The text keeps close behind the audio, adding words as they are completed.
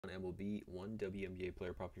on MLB, one WNBA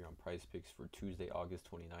player prop here on PrizePicks for Tuesday, August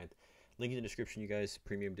 29th. Link in the description, you guys.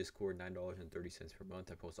 Premium Discord, $9.30 per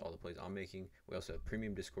month. I post all the plays I'm making. We also have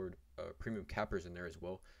premium Discord, premium cappers in there as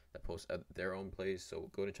well that post their own plays. So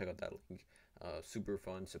go and check out that link. Super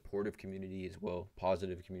fun, supportive community as well,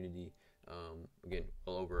 positive community. Again,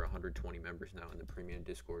 well over 120 members now in the premium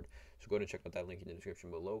Discord. So go and check out that link in the description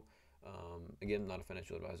below. Again, not a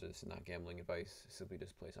financial advisor. This is not gambling advice. Simply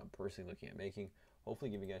just plays I'm personally looking at making.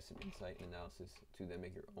 Hopefully giving you guys some insight and analysis to then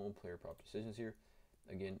make your own player prop decisions here.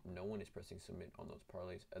 Again, no one is pressing submit on those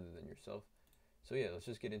parlays other than yourself. So yeah, let's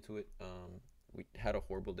just get into it. We had a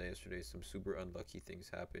horrible day yesterday. Some super unlucky things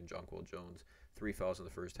happened. Jonquil Jones, 3 fouls in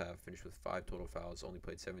the first half, finished with 5 total fouls, only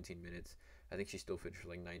played 17 minutes. I think she still finished for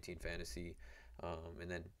like 19 fantasy. And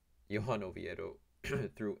then Wnba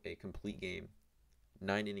threw a complete game,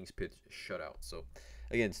 9 innings pitched, shutout. So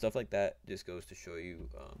again, stuff like that just goes to show you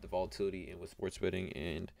the volatility in with sports betting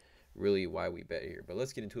and really why we bet here. But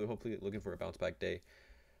let's get into it. Hopefully looking for a bounce back day.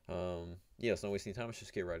 Yeah, it's not wasting time. Let's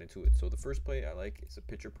just get right into it. So the first play I like is a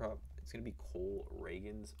pitcher prop. It's going to be Cole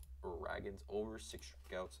Ragans over 6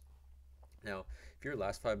 strikeouts. Now, if you're a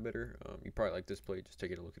last 5 better, you probably like this play. Just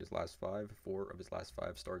taking a look at his last 5. 4 of his last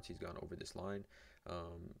 5 starts, he's gone over this line.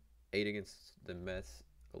 8 against the Mets,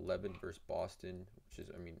 11 versus Boston, which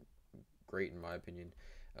is, great in my opinion.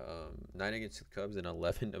 9 against the Cubs and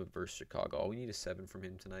 11 versus Chicago. All we need is 7 from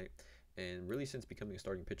him tonight. And really, since becoming a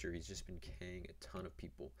starting pitcher, he's just been K'ing a ton of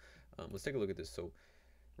people. Let's take a look at this. So,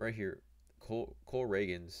 right here, Cole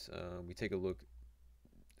Ragans, we take a look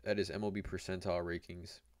at his MLB percentile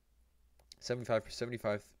rankings. 75th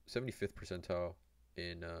percentile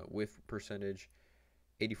in whiff percentage,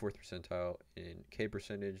 84th percentile in K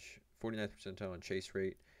percentage, 49th percentile in chase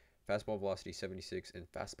rate, fastball velocity 76,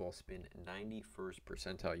 and fastball spin 91st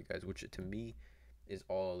percentile, you guys, which to me is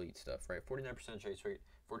all elite stuff, right? 49% chase rate,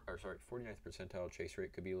 49th percentile chase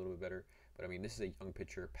rate could be a little bit better, but this is a young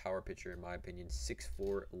pitcher, power pitcher in my opinion.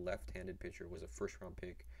 6'4", left-handed pitcher, was a first-round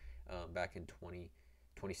pick back in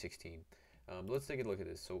 2016. Let's take a look at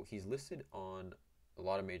this. So he's listed on a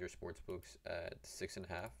lot of major sports books at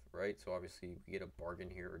 6.5, right? So obviously we get a bargain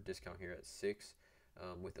here or discount here at 6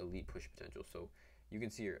 with elite push potential. So you can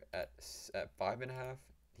see here at 5.5,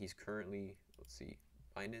 he's currently, let's see,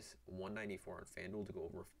 minus 194 on FanDuel to go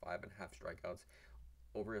over 5.5 strikeouts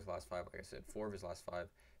over his last 5. Like I said, 4 of his last 5,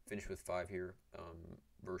 finished with 5 here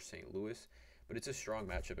versus St. Louis. But it's a strong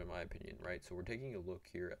matchup in my opinion, right? So we're taking a look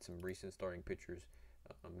here at some recent starting pitchers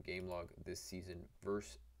game log this season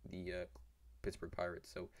versus the Pittsburgh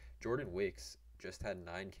Pirates. So Jordan Wicks just had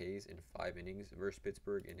 9 Ks in 5 innings versus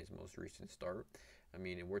Pittsburgh in his most recent start. And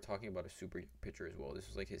we're talking about a super pitcher as well. This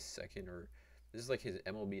is like his this is like his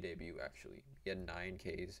MLB debut, actually. He had 9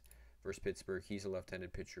 Ks versus Pittsburgh. He's a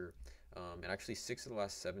left-handed pitcher. And actually 6 of the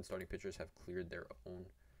last 7 starting pitchers have cleared their own,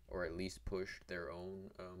 or at least pushed their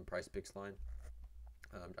own PrizePicks line.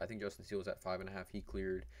 I think Justin Steele was at 5.5. He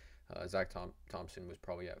cleared. Zach Thompson was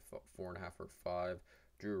probably at 4.5 or 5.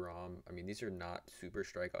 Drew Rom. These are not super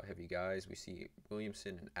strikeout heavy guys. We see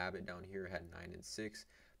Williamson and Abbott down here had 9 and 6.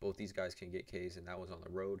 Both these guys can get Ks, and that was on the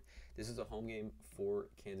road. This is a home game for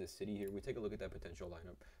Kansas City here. We take a look at that potential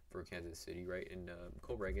lineup for Kansas City, right? And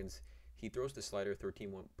Cole Ragans, he throws the slider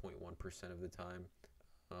 13.1% of the time.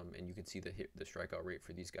 And you can see the strikeout rate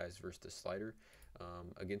for these guys versus the slider.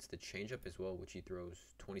 Against the changeup as well, which he throws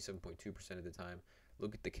 27.2% of the time.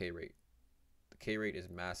 Look at the K rate. The K rate is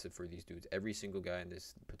massive for these dudes. Every single guy in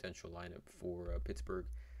this potential lineup for Pittsburgh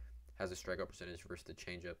has a strikeout percentage versus the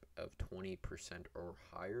changeup of 20% or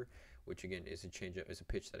higher, which again is a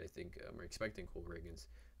pitch that I think we're expecting Cole Ragans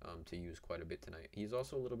to use quite a bit tonight. He's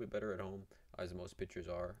also a little bit better at home, as most pitchers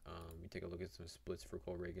are. We take a look at some splits for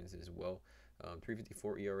Cole Ragans as well.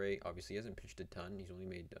 3.54 ERA. Obviously, he hasn't pitched a ton. He's only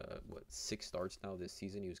made 6 starts now this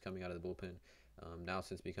season. He was coming out of the bullpen. Now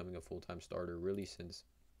since becoming a full-time starter, really since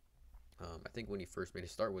I think when he first made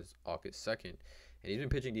his start was August 2nd, and he's been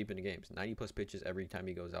pitching deep into games. 90-plus pitches every time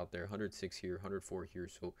he goes out there, 106 here, 104 here.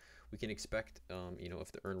 So we can expect,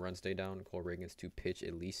 if the earned runs stay down, Cole Ragans to pitch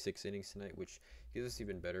at least 6 innings tonight, which gives us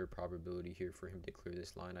even better probability here for him to clear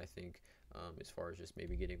this line, I think, as far as just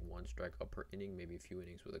maybe getting 1 strikeout per inning, maybe a few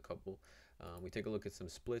innings with a couple. We take a look at some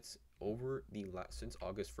splits over since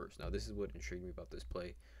August 1st. Now, this is what intrigued me about this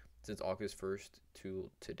play. Since August 1st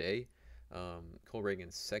to today, Cole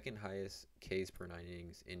Ragans' second highest Ks per 9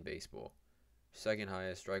 innings in baseball. Second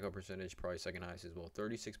highest strikeout percentage, probably second highest as well.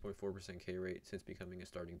 36.4% K rate since becoming a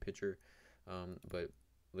starting pitcher. But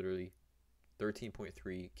literally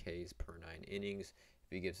 13.3 Ks per 9 innings.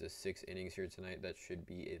 If he gives us 6 innings here tonight, that should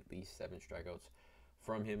be at least 7 strikeouts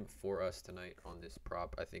from him for us tonight on this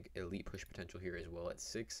prop. I think elite push potential here as well at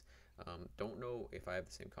 6. Don't know if I have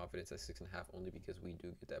the same confidence at 6.5, only because we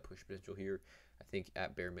do get that push potential here. I think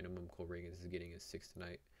at bare minimum, Cole Reagans is getting a 6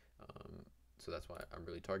 tonight. So that's why I'm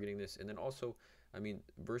really targeting this. And then also, I mean,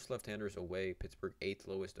 versus left-handers away, Pittsburgh 8th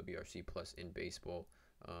lowest WRC plus in baseball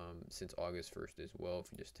since August 1st as well.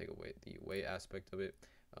 If you just take away the away aspect of it,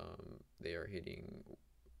 they are hitting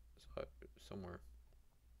somewhere.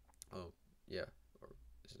 Oh, yeah, or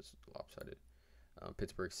this is lopsided.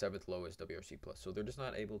 Pittsburgh 7th lowest WRC plus. So they're just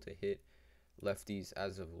not able to hit lefties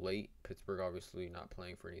as of late. Pittsburgh obviously not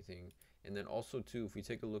playing for anything. And then also too, if we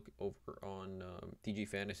take a look over on DG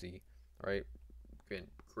Fantasy, right? Again,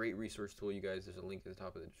 great resource tool, you guys. There's a link at the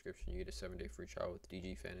top of the description. You get a 7-day free trial with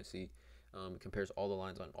DG Fantasy. It compares all the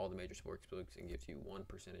lines on all the major sports books and gives you 1%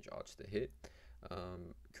 odds to hit.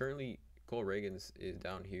 Currently, Cole Reagans is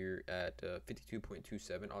down here at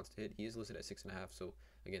 52.27 odds to hit. He is listed at 6.5, so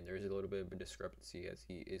again, there is a little bit of a discrepancy as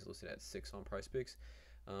he is listed at 6 on PrizePicks.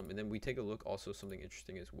 And then we take a look, also something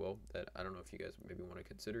interesting as well that I don't know if you guys maybe want to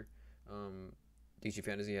consider. DG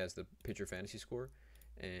Fantasy has the pitcher fantasy score,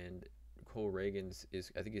 and Cole Reagans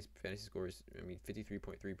is, I think his fantasy score is,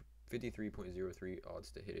 53.03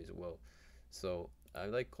 odds to hit as well. So I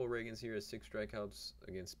like Cole Reagans here as 6 strikeouts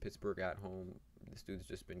against Pittsburgh at home. This dude's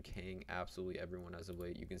just been K'ing absolutely everyone as of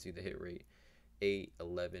late. You can see the hit rate 8,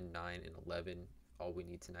 11, 9, and 11. All we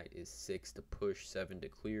need tonight is 6 to push, 7 to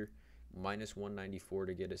clear, minus 194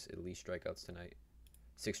 to get us at least strikeouts tonight.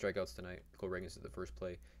 6 strikeouts tonight. Cole Reagans is the first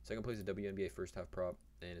play. Second play is a WNBA first half prop,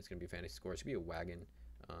 and it's going to be a fantasy score. It's going to be a wagon.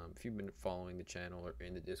 If you've been following the channel or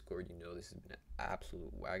in the Discord, you know this has been an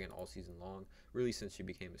absolute wagon all season long, really since she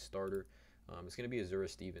became a starter. It's going to be a Zura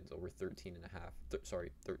Stevens over 13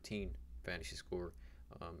 fantasy score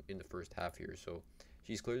in the first half here. So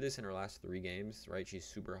she's cleared this in her last 3 games, right? She's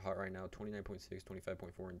super hot right now, 29.6,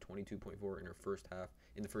 25.4, and 22.4 in her first half.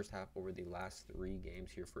 In the first half over the last 3 games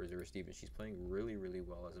here for Zura Stevens. She's playing really, really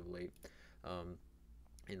well as of late.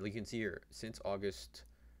 And we can see here, since August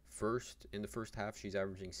 1st, in the first half, she's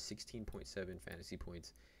averaging 16.7 fantasy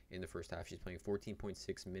points in the first half. She's playing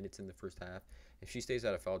 14.6 minutes in the first half. If she stays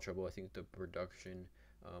out of foul trouble, I think the production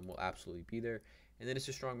will absolutely be there. And then it's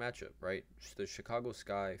a strong matchup, right? The Chicago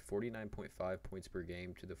Sky, 49.5 points per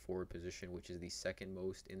game to the forward position, which is the second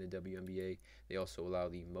most in the WNBA. They also allow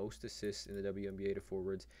the most assists in the WNBA to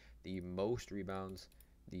forwards, the most rebounds,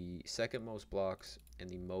 the second most blocks, and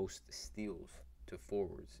the most steals to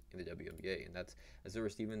forwards in the WNBA. And that's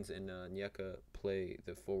Azura Stevens and Onyeka play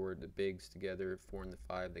the forward, the bigs together, 4 and the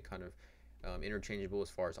 5. They kind of interchangeable as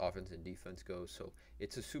far as offense and defense goes. So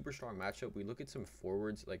it's a super strong matchup. We look at some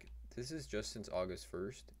forwards, like this is just since August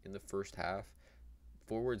 1st in the first half.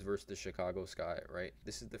 Forwards versus the Chicago Sky, right?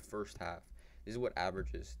 This is the first half. This is what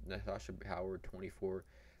averages. Natasha Howard, 24.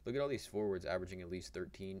 Look at all these forwards averaging at least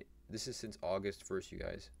 13. This is since August 1st, you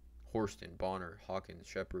guys. Horston, Bonner, Hawkins,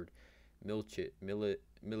 Shepard, Milic,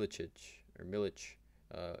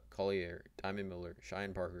 Collier, Diamond Miller,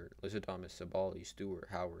 Cheyenne Parker, Lisa Thomas, Sabali, Stewart,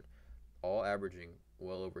 Howard, all averaging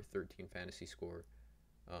well over 13 fantasy score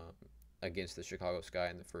against the Chicago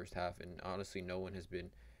Sky in the first half. And honestly, no one has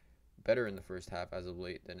been better in the first half as of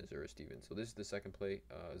late than Azura Stevens. So this is the second play,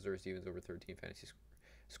 Azura Stevens over 13 fantasy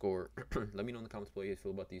score. Let me know in the comments below how you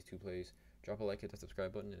feel about these 2 plays. Drop a like, hit that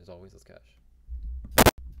subscribe button, and as always, let's cash.